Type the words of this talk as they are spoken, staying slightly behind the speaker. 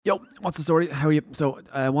Yo, what's the story? How are you? So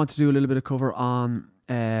I want to do a little bit of cover on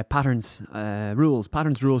patterns, rules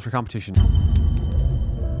for competition.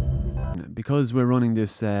 Because we're running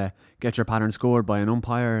this get your pattern scored by an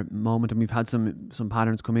umpire moment, and we've had some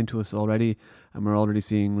patterns come into us already, and we're already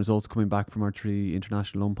seeing results coming back from our 3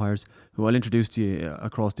 international umpires, who I'll introduce to you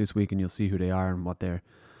across this week, and you'll see who they are and what they're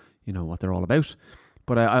all about.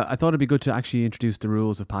 But I thought it'd be good to actually introduce the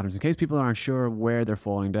rules of patterns in case people aren't sure where they're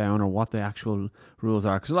falling down or what the actual rules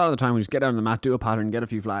are. Because a lot of the time we just get out on the mat, do a pattern, get a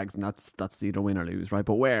few flags, and that's either win or lose, right?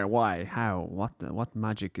 But where, why, how, what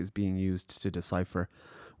magic is being used to decipher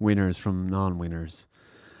winners from non-winners?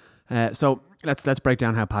 So let's break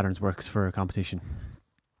down how patterns works for a competition.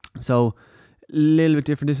 So a little bit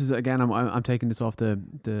different. This is again, I'm taking this off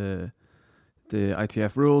the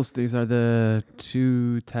ITF rules. These are the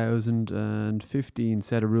 2015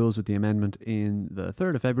 set of rules with the amendment in the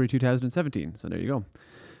 3rd of February 2017. So there you go.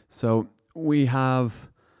 So we have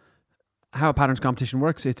how a patterns competition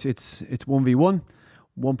works. It's 1v1.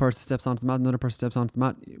 One person steps onto the mat, another person steps onto the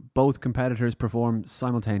mat. Both competitors perform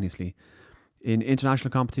simultaneously. In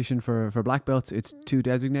international competition for black belts, it's 2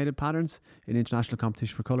 designated patterns. In international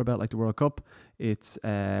competition for colour belt, like the World Cup, it's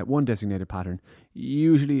 1 designated pattern.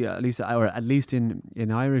 Usually, at least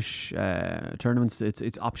in Irish tournaments,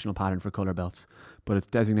 it's optional pattern for colour belts, but it's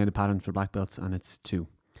designated pattern for black belts, and it's 2.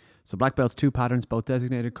 So black belts, 2 patterns, both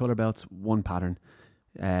designated. Colour belts, 1 pattern.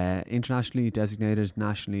 Internationally designated,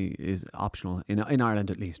 nationally is optional in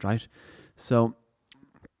Ireland at least, right? So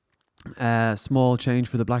small change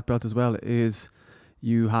for the black belt as well is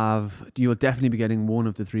you will definitely be getting 1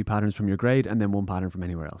 of the 3 patterns from your grade and then 1 pattern from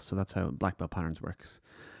anywhere else. So that's how black belt patterns works.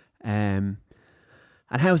 And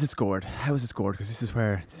how is it scored? Because this is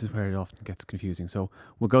where it often gets confusing. So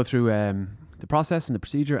we'll go through the process and the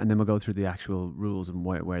procedure, and then we'll go through the actual rules and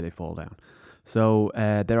where they fall down. So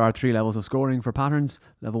there are 3 levels of scoring for patterns: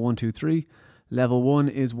 level 1, 2, 3. Level 1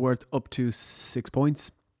 is worth up to 6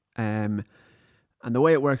 points. And the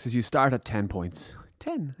way it works is you start at 10 points.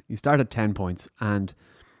 You start at 10 points, and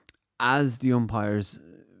as the umpires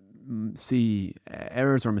see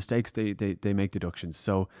errors or mistakes, they make deductions.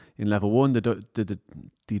 So in level 1, the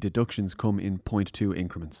deductions come in 0.2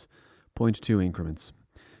 increments. 0.2 increments.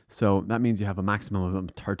 So that means you have a maximum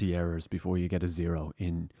of 30 errors before you get a 0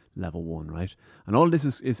 in level 1, right? And all of this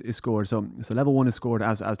is scored. So level 1 is scored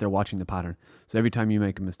as they're watching the pattern. So every time you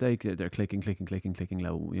make a mistake, they're clicking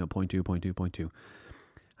level, 0.2, 0.2, 0.2.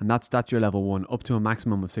 And that's your level 1, up to a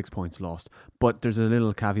maximum of 6 points lost. But there's a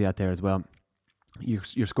little caveat there as well.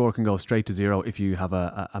 Your score can go straight to 0 if you have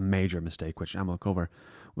a major mistake, which we'll cover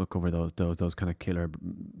those kind of killer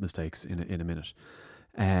mistakes in a minute.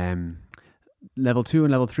 Level 2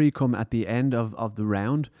 and level 3 come at the end of the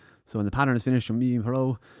round. So when the pattern is finished from medium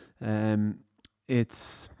pro,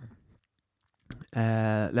 it's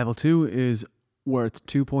level 2 is worth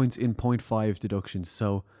 2 points in 0.5 deductions.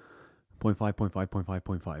 So 0.5, 0.5, 0.5,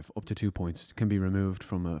 0.5, up to 2 points can be removed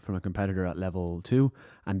from a competitor at level 2,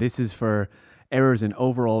 and this is for errors in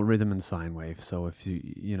overall rhythm and sine wave. So if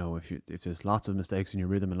if there's lots of mistakes in your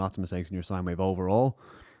rhythm and lots of mistakes in your sine wave overall,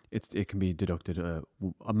 it can be deducted a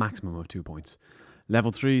maximum of 2 points.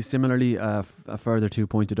 Level 3, similarly, a further 2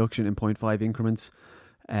 point deduction in 0.5 increments,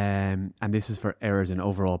 and this is for errors in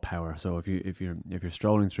overall power. So if you're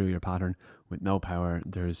strolling through your pattern with no power,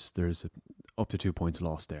 there's up to 2 points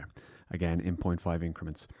lost there, again in 0.5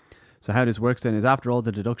 increments. So how this works then is after all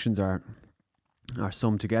the deductions are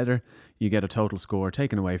summed together, you get a total score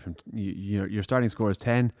taken away from your starting score is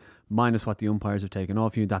 10 minus what the umpires have taken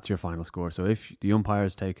off you. That's your final score. So if the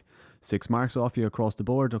umpires take 6 marks off you across the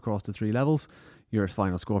board, across the 3 levels, your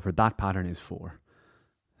final score for that pattern is 4.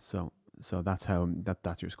 So that's how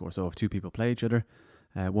that's your score. So if 2 people play each other,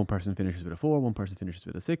 one person finishes with a 4, one person finishes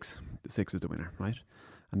with a 6. The 6 is the winner, right?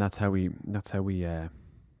 And that's how we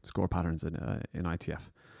score patterns in ITF.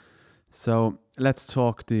 So let's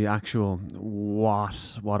talk the actual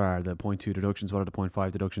what are the 0.2 deductions, what are the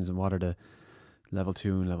 0.5 deductions, and what are the level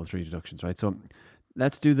 2 and level 3 deductions, right? So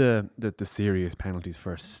let's do the serious penalties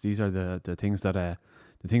first. These are the things that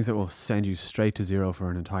will send you straight to 0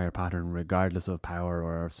 for an entire pattern, regardless of power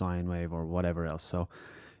or sine wave or whatever else. So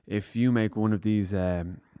if you make one of these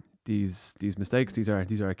mistakes, these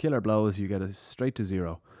are killer blows. You get straight to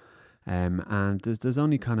 0, and there's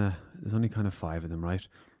only kind of 5 of them, right?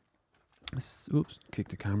 Oops, kick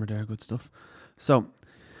the camera there, good stuff. So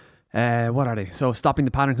what are they? So stopping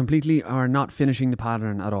the pattern completely or not finishing the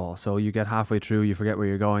pattern at all. So you get halfway through, you forget where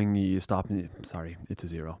you're going, you stop, sorry, it's a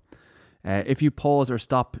 0. If you pause or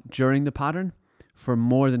stop during the pattern for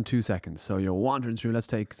more than 2 seconds, so you're wandering through, let's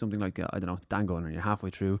take something like, dango, and you're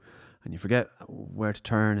halfway through, and you forget where to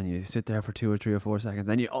turn, and you sit there for 2 or 3 or 4 seconds,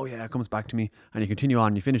 then oh yeah, it comes back to me, and you continue on,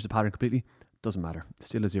 and you finish the pattern completely. Doesn't matter. It's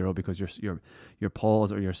still a 0 because your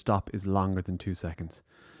pause or your stop is longer than 2 seconds.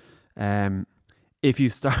 If you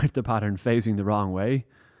start the pattern facing the wrong way,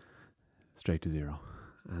 straight to 0.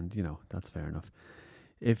 And, that's fair enough.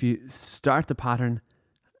 If you start the pattern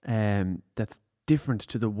that's different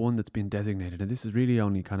to the one that's been designated, and this is really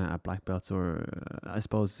only kind of at black belts or, I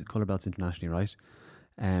suppose, colour belts internationally, right?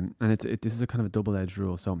 And this is a kind of a double-edged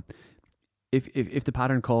rule. So if the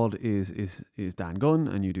pattern called is Dan Gun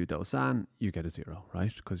and you do Do San, you get a 0,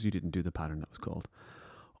 right? Because you didn't do the pattern that was called.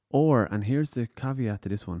 Or, and here's the caveat to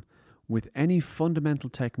this one, with any fundamental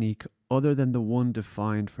technique other than the one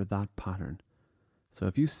defined for that pattern. So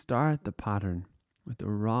if you start the pattern with the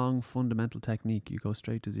wrong fundamental technique, you go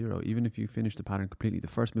straight to 0. Even if you finish the pattern completely, the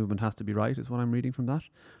first movement has to be right, is what I'm reading from that.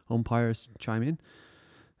 Umpires chime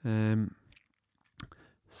in.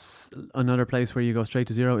 Another place where you go straight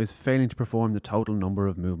to 0 is failing to perform the total number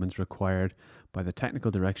of movements required by the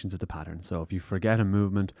technical directions of the pattern. So if you forget a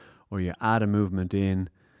movement or you add a movement in,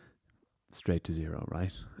 straight to 0,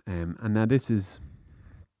 right? And now this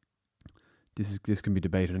can be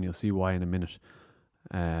debated, and you'll see why in a minute.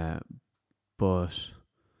 But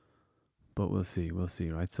we'll see,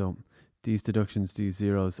 right? So these deductions, these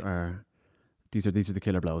zeros these are the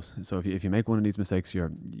killer blows. So if you make one of these mistakes,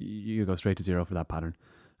 you go straight to 0 for that pattern,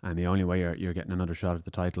 and the only way you're getting another shot at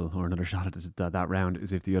the title or another shot at that round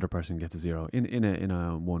is if the other person gets a 0 in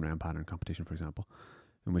a 1-round pattern competition, for example.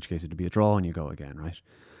 In which case it'd be a draw and you go again, right?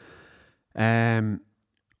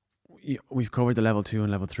 We've covered the level 2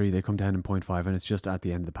 and level 3. They come down in 0.5, and it's just at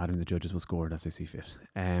the end of the pattern the judges will score it as they see fit.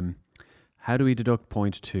 How do we deduct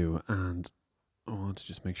 0.2? And I want to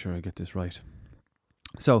just make sure I get this right.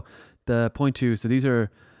 So the 0.2, so these are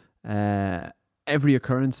every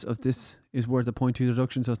occurrence of this is worth a 0.2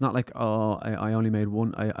 deduction. So it's not like, I only made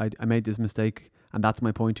one, I made this mistake and that's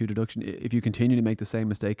my 0.2 deduction. If you continue to make the same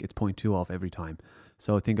mistake, it's 0.2 off every time.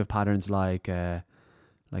 So think of patterns like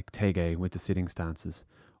Tege with the sitting stances,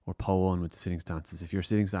 or Po-1 with the sitting stances. If your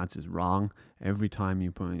sitting stance is wrong, every time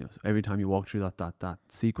you walk through that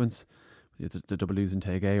sequence, the W's in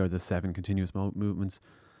Tege or the 7 continuous movements,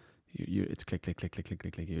 it's click, click, click, click, click,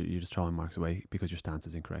 click, click. You're just throwing marks away because your stance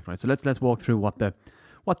is incorrect, right? So let's walk through what the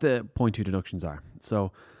 0.2 deductions are.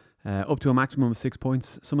 So up to a maximum of 6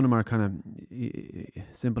 points. Some of them are kind of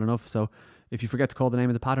simple enough. So if you forget to call the name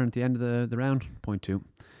of the pattern at the end of the round, 0.2.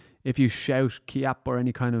 If you shout kiap or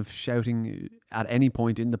any kind of shouting at any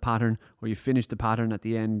point in the pattern, or you finish the pattern at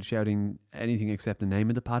the end shouting anything except the name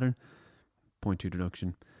of the pattern, 0.2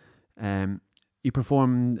 deduction. You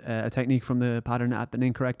perform a technique from the pattern at an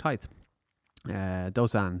incorrect height.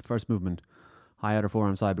 Dosan, first movement, high outer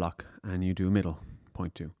forearm side block, and you do middle,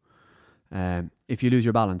 0.2. If you lose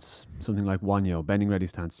your balance, something like Wanyo, bending ready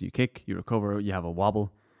stance, you kick, you recover, you have a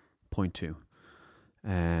wobble, 0.2.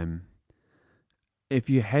 If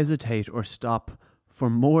you hesitate or stop for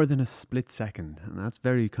more than a split second, and that's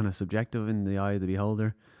very kind of subjective in the eye of the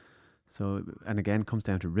beholder. So, and again, comes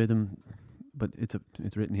down to rhythm, but it's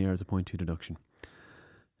written here as a 0.2 deduction.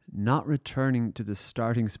 Not returning to the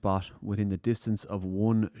starting spot within the distance of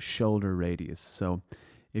 1 shoulder radius. So,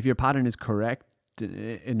 if your pattern is correct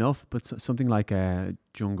enough, but something like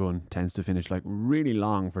Jungun tends to finish like really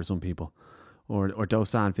long for some people, or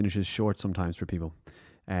Dosan finishes short sometimes for people.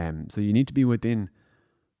 So you need to be within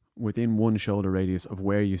 1 shoulder radius of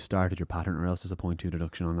where you started your pattern, or else there's a 0.2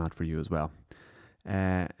 deduction on that for you as well.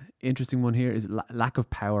 Interesting one here is lack of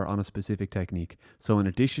power on a specific technique. So in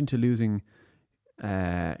addition to losing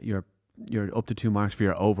your up to 2 marks for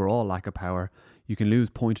your overall lack of power, you can lose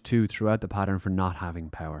 0.2 throughout the pattern for not having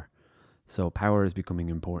power. So power is becoming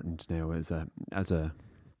important now as a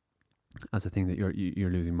thing that you're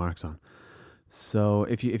losing marks on. So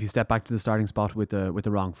if you step back to the starting spot with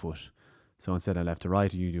the wrong foot, so instead of left to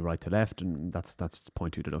right, you do right to left, and that's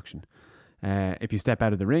 0.2 deduction. If you step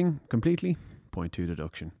out of the ring completely, 0.2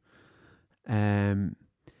 deduction.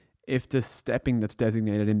 If the stepping that's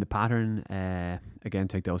designated in the pattern, again,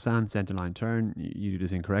 take Dosan, center line turn, you do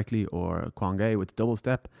this incorrectly, or Kwangye with the double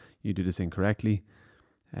step, you do this incorrectly.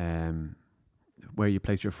 Where you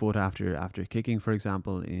place your foot after kicking, for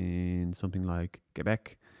example, in something like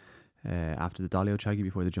Quebec, after the Dalio Chagi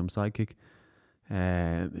before the jump side kick,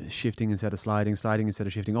 shifting instead of sliding instead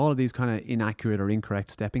of shifting, all of these kind of inaccurate or incorrect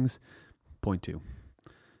steppings, 0.2.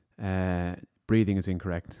 Breathing is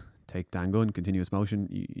incorrect. Take Dangun, continuous motion,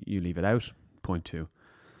 you leave it out, 0.2.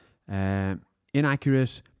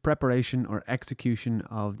 Inaccurate preparation or execution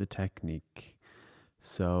of the technique.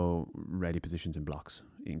 So ready positions and blocks,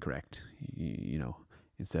 incorrect.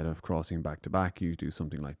 instead of crossing back to back, you do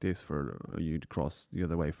something like this or you'd cross the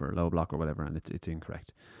other way for a low block or whatever, and it's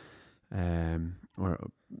incorrect. Or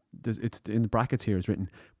it's in the brackets here. It's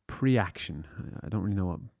written pre-action. I don't really know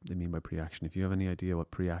what they mean by pre-action. If you have any idea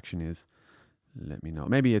what pre-action is, let me know.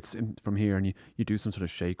 Maybe it's from here, and you do some sort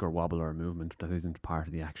of shake or wobble or movement that isn't part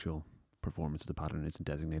of the actual performance of the pattern, isn't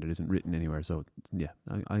designated, isn't written anywhere. So yeah,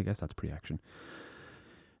 I guess that's pre-action.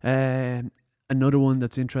 Another one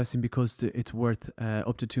that's interesting because it's worth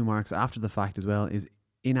up to 2 marks after the fact as well is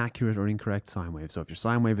inaccurate or incorrect sine wave. So if your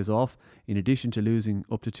sine wave is off, in addition to losing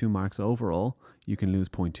up to 2 marks overall, you can lose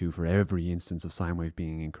 0.2 for every instance of sine wave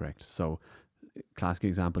being incorrect. So classic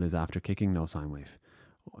example is after kicking, no sine wave.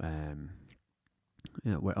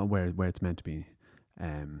 Where it's meant to be.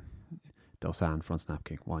 Dosan, front snap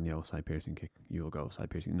kick, 1 yo, side piercing kick, you will go, side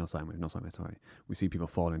piercing, no sine wave, sorry. We see people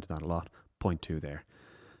fall into that a lot. 0.2 there.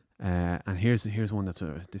 And here's one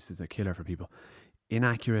this is a killer for people.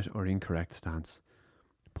 Inaccurate or incorrect stance.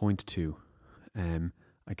 0.2.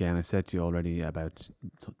 Again, I said to you already about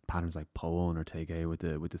patterns like Po-on or Take-A with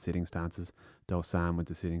the sitting stances. Do-san with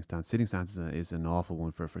the sitting stance. Sitting stance is an awful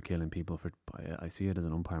one for killing people. I see it as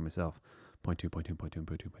an umpire myself. 0.2, 0.2, 0.2,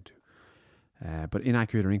 0.2, 0.2. But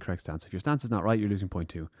inaccurate or incorrect stance. If your stance is not right, you're losing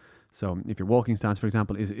 0.2. So if your walking stance, for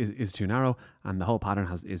example, is too narrow and the whole pattern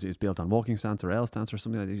is built on walking stance or L stance or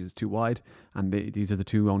something like this, is too wide, and these are the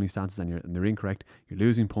 2 only stances and they're incorrect, you're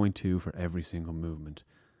losing 0.2 for every single movement.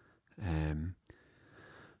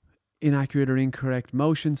 Inaccurate or incorrect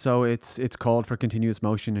motion, so it's called for continuous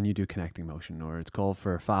motion and you do connecting motion, or it's called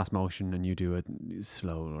for fast motion and you do it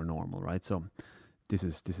slow or normal, right? So this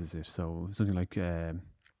is it. So something like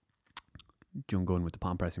Jung-gun with the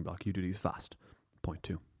palm pressing block, you do these fast,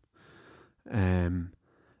 0.2.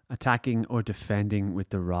 Attacking or defending with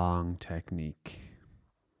the wrong technique,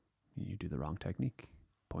 you do the wrong technique,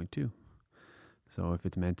 0.2. So if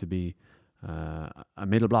it's meant to be a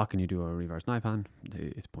middle block and you do a reverse knife hand,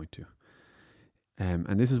 it's 0.2.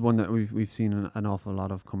 And this is one that we've seen an awful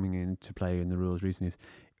lot of coming into play in the rules recently, is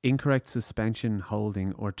incorrect suspension,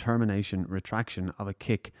 holding, or termination, retraction of a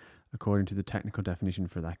kick according to the technical definition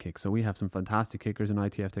for that kick. So we have some fantastic kickers in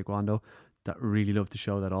ITF Taekwondo that really love to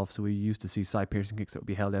show that off. So we used to see side piercing kicks that would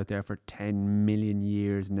be held out there for 10 million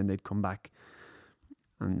years and then they'd come back,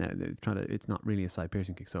 and they're it's not really a side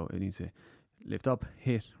piercing kick, so it needs to lift up,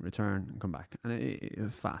 hit, return, and come back.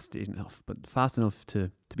 And fast enough, but fast enough to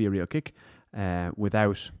be a real kick,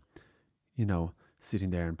 without,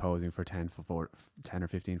 sitting there and posing for 10 or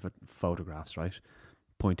 15 foot photographs, right?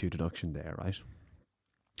 0.2 deduction there, right?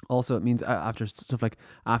 Also, it means after stuff like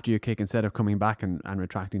after your kick, instead of coming back and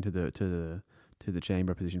retracting to the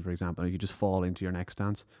chamber position, for example, you just fall into your next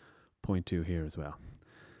stance, 0.2 here as well.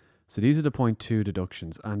 So these are the 0.2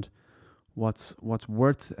 deductions, and what's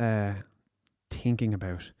worth thinking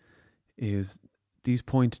about is these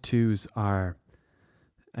 0.2s are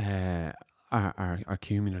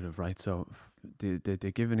cumulative, right? So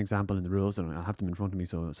they give an example in the rules, and I have them in front of me,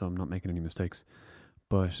 so I'm not making any mistakes.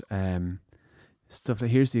 But stuff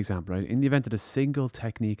like, here's the example, right? In the event that a single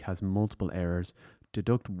technique has multiple errors,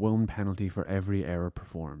 deduct 1 penalty for every error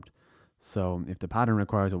performed. So if the pattern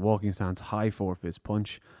requires a walking stance, high forefist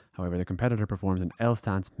punch, however, the competitor performs an L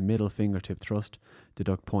stance, middle fingertip thrust,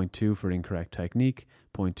 deduct 0.2 for incorrect technique,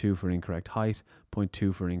 0.2 for incorrect height,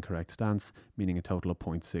 0.2 for incorrect stance, meaning a total of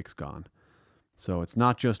 0.6 gone. So it's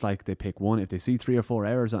not just like they pick one. If they see 3 or 4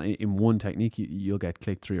 errors in one technique, you'll get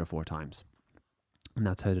clicked 3 or 4 times. And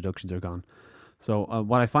that's how deductions are gone. So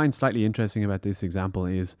what I find slightly interesting about this example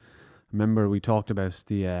is, remember we talked about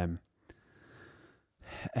the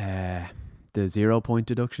 0 point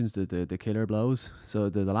deductions, the killer blows. So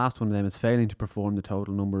the last one of them is failing to perform the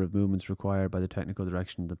total number of movements required by the technical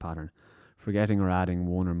direction of the pattern, forgetting or adding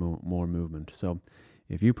one or more movement. So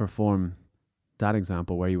if you perform that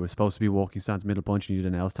example where you were supposed to be walking stance, middle punch, and you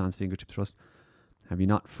did an L stance, fingertip thrust, have you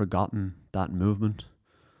not forgotten that movement?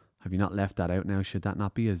 Have you not left that out now? Should that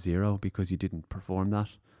not be a 0 because you didn't perform that?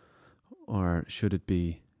 Or should it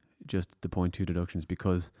be just the 0.2 deductions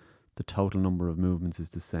because the total number of movements is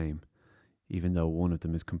the same, even though one of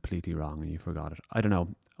them is completely wrong and you forgot it? I don't know.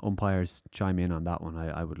 Umpires, chime in on that one.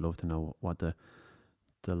 I would love to know what the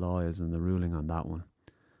law is and the ruling on that one.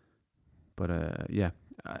 But yeah,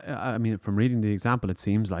 I mean, from reading the example, it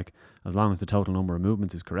seems like as long as the total number of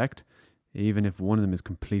movements is correct, even if one of them is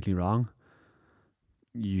completely wrong,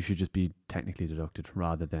 you should just be technically deducted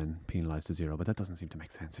rather than penalised to 0. But that doesn't seem to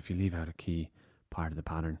make sense. If you leave out a key part of the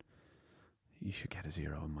pattern, you should get a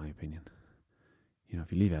 0, in my opinion.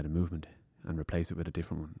 If you leave out a movement and replace it with a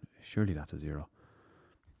different one, surely that's a 0.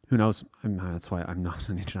 Who knows? That's why I'm not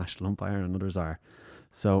an international umpire and others are.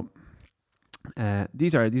 So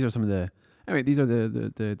These are some of these are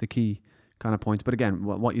the key kind of points. But again,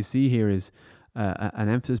 what you see here is an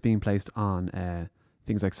emphasis being placed on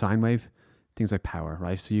things like sine wave, things like power,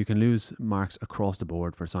 right? So you can lose marks across the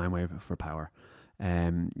board for sine wave, for power.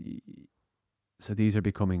 So these are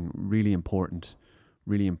becoming really important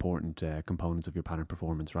components of your pattern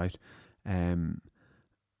performance, right?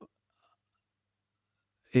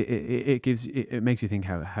 It makes you think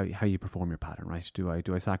how you perform your pattern, right? Do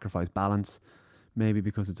I sacrifice balance, maybe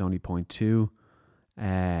because it's only 0.2,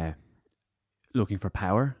 looking for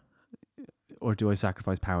power, or do I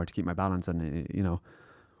sacrifice power to keep my balance? And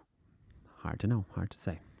hard to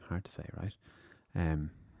say, right?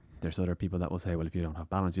 There's other people that will say, well, if you don't have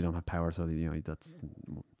balance, you don't have power, so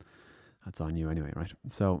that's on you anyway, right?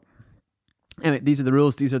 So anyway, these are the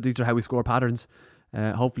rules. These are how we score patterns.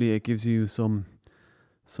 Hopefully, it gives you some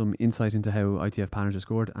insight into how ITF patterns are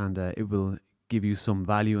scored, and it will give you some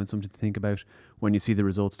value and something to think about when you see the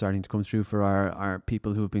results starting to come through for our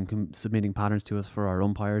people who have been submitting patterns to us for our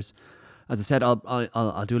umpires. As I said,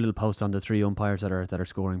 I'll do a little post on the 3 umpires that are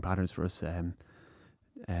scoring patterns for us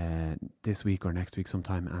this week or next week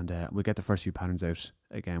sometime, and we'll get the first few patterns out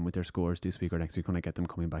again with their scores this week or next week when I get them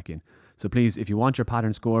coming back in. So please, if you want your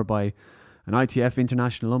pattern scored by an ITF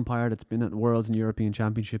international umpire that's been at Worlds and European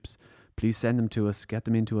Championships, please send them to us, get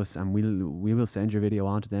them into us, and we will send your video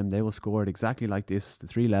on to them. They will score it exactly like this, the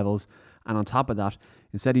 3 levels. And on top of that,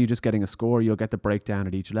 instead of you just getting a score, you'll get the breakdown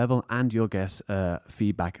at each level, and you'll get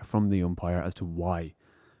feedback from the umpire as to why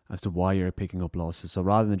you're picking up losses. So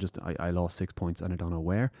rather than just, I lost 6 points and I don't know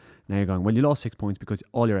where, now you're going, well, you lost 6 points because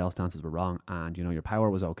all your L stances were wrong, and your power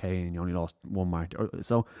was okay, and you only lost 1 mark.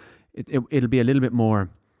 So it'll be a little bit more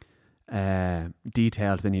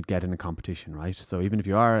detailed than you'd get in a competition, right? So even if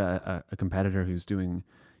you are a competitor who's doing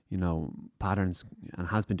patterns and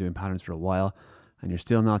has been doing patterns for a while, and you're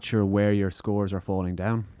still not sure where your scores are falling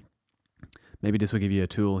down, maybe this will give you a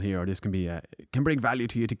tool here, or this can bring value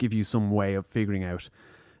to you to give you some way of figuring out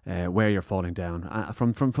where you're falling down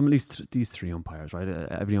from at least these 3 umpires, right?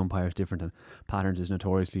 Every umpire is different, and patterns is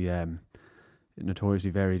notoriously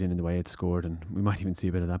varied in the way it's scored, and we might even see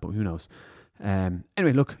a bit of that, but who knows?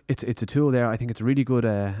 Anyway, look, it's a tool there. I think it's a really good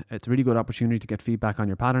opportunity to get feedback on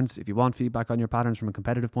your patterns. If you want feedback on your patterns from a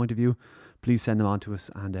competitive point of view, please send them on to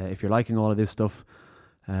us. And if you're liking all of this stuff,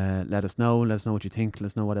 let us know. Let us know what you think. Let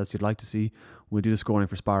us know what else you'd like to see. We'll do the scoring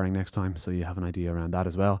for sparring next time, so you have an idea around that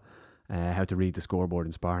as well. How to read the scoreboard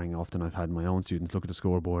in sparring. Often I've had my own students look at the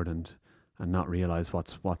scoreboard and not realise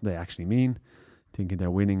what they actually mean, thinking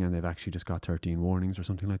they're winning and they've actually just got 13 warnings or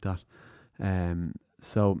something like that.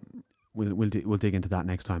 So we'll dig into that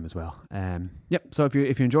next time as well. So if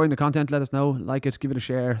you're enjoying the content, let us know. Like it, give it a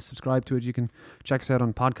share, subscribe to it. You can check us out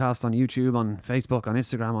on podcasts, on YouTube, on Facebook, on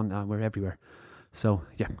Instagram, we're everywhere. So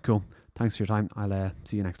yeah, cool. Thanks for your time. I'll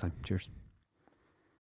see you next time. Cheers.